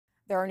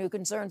There are new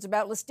concerns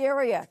about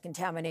Listeria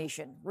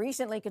contamination.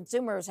 Recently,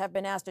 consumers have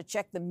been asked to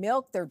check the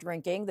milk they're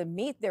drinking, the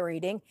meat they're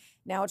eating.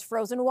 Now it's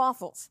frozen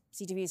waffles.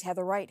 CTV's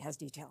Heather Wright has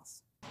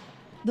details.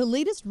 The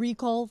latest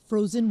recall,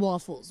 frozen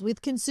waffles,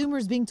 with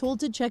consumers being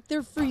told to check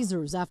their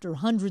freezers after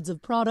hundreds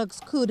of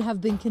products could have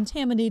been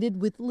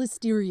contaminated with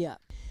Listeria.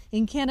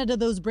 In Canada,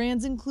 those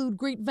brands include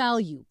Great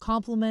Value,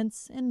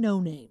 Compliments, and No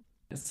Name.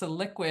 It's a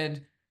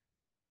liquid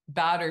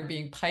batter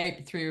being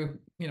piped through,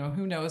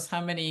 who knows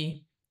how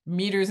many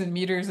meters and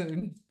meters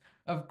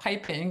of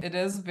piping. It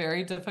is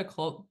very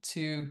difficult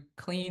to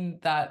clean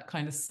that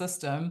kind of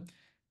system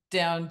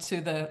down to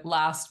the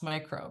last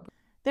microbe.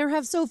 There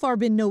have so far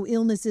been no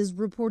illnesses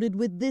reported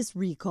with this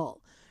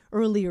recall.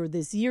 Earlier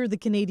this year, the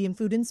Canadian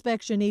Food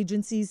Inspection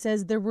Agency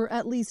says there were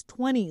at least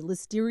 20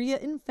 Listeria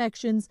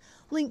infections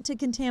linked to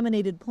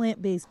contaminated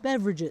plant-based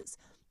beverages.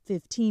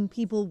 15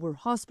 people were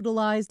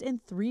hospitalized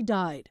and 3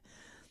 died.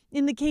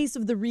 In the case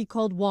of the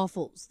recalled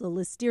waffles, the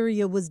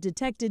Listeria was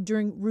detected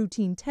during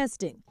routine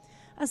testing,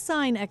 a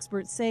sign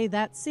experts say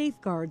that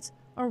safeguards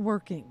are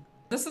working.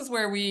 This is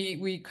where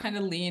we kind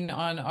of lean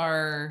on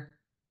our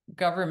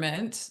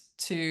government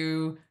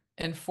to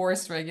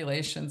enforce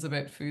regulations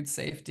about food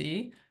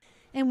safety.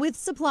 And with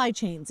supply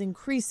chains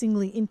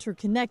increasingly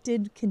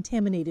interconnected,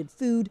 contaminated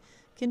food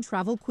can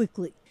travel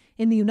quickly.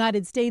 In the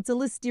United States, a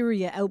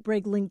Listeria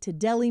outbreak linked to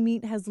deli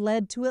meat has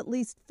led to at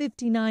least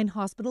 59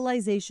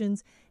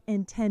 hospitalizations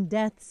and 10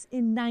 deaths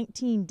in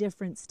 19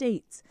 different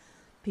states.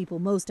 People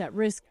most at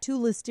risk to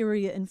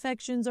Listeria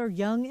infections are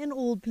young and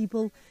old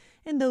people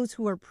and those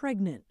who are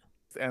pregnant.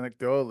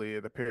 Anecdotally,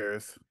 it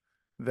appears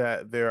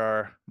that there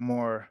are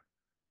more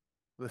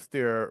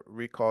Listeria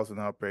recalls and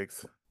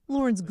outbreaks.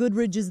 Lawrence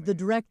Goodridge is the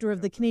director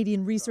of the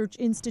Canadian Research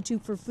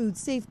Institute for Food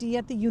Safety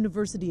at the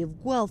University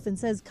of Guelph and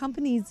says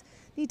companies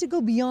need to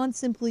go beyond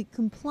simply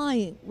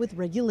complying with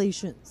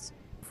regulations.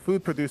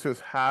 Food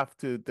producers have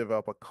to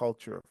develop a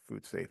culture of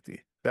food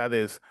safety. That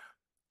is,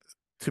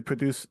 to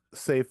produce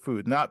safe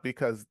food, not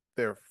because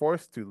they're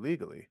forced to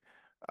legally,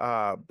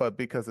 but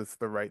because it's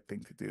the right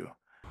thing to do.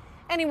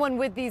 Anyone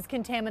with these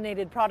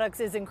contaminated products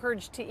is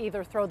encouraged to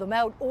either throw them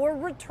out or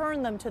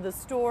return them to the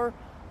store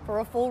for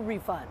a full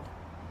refund.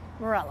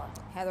 Morella.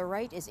 Heather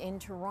Wright is in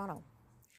Toronto.